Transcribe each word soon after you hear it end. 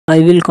I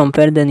will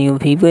compare the new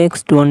Vivo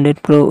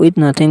X200 Pro with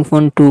Nothing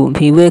Phone 2.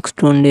 Vivo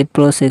X200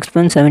 Pro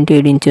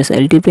 6.78 inches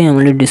LTP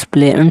AMOLED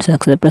display and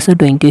success ratio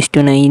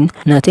 20:9.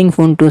 Nothing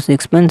Phone 2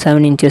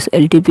 6.7 inches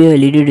LTP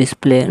LED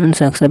display and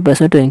success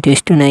ratio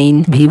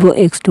 20:9. Vivo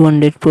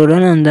X200 Pro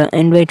run on the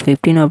Android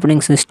 15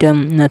 operating system.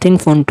 Nothing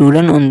Phone 2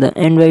 run on the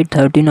Android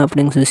 13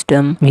 operating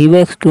system.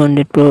 Vivo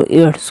X200 Pro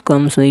it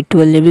comes with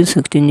 12GB,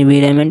 16GB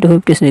RAM and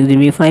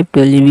 256GB,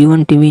 512GB,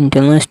 1TB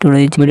internal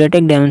storage.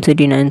 MediaTek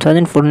Dimensity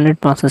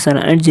 9400 processor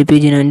and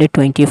GPG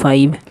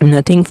 925.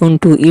 Nothing Phone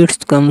 2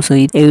 it comes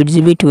with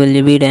 8GB,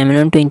 12GB RAM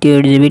and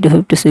 28GB,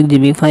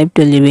 256GB,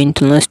 512GB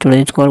internal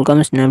storage.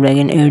 Qualcomm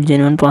Snapdragon 8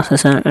 Gen 1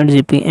 processor and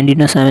GP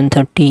Adreno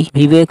 730.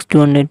 Vivo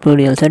X200 Pro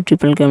real set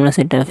triple camera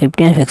setup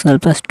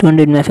 50MP plus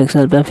 200MP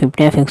plus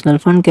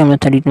 50MP front camera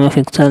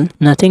 32MP.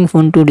 Nothing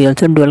Phone 2 real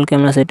set dual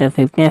camera setup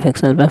 50MP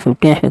plus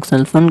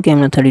 50MP front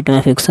camera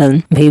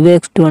 32MP. Vivo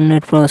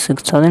X200 Pro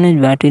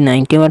 6000mAh battery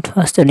 90W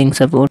fast charging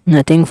support.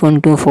 Nothing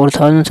Phone 2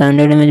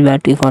 4700mAh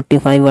battery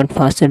 45W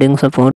fast charging support.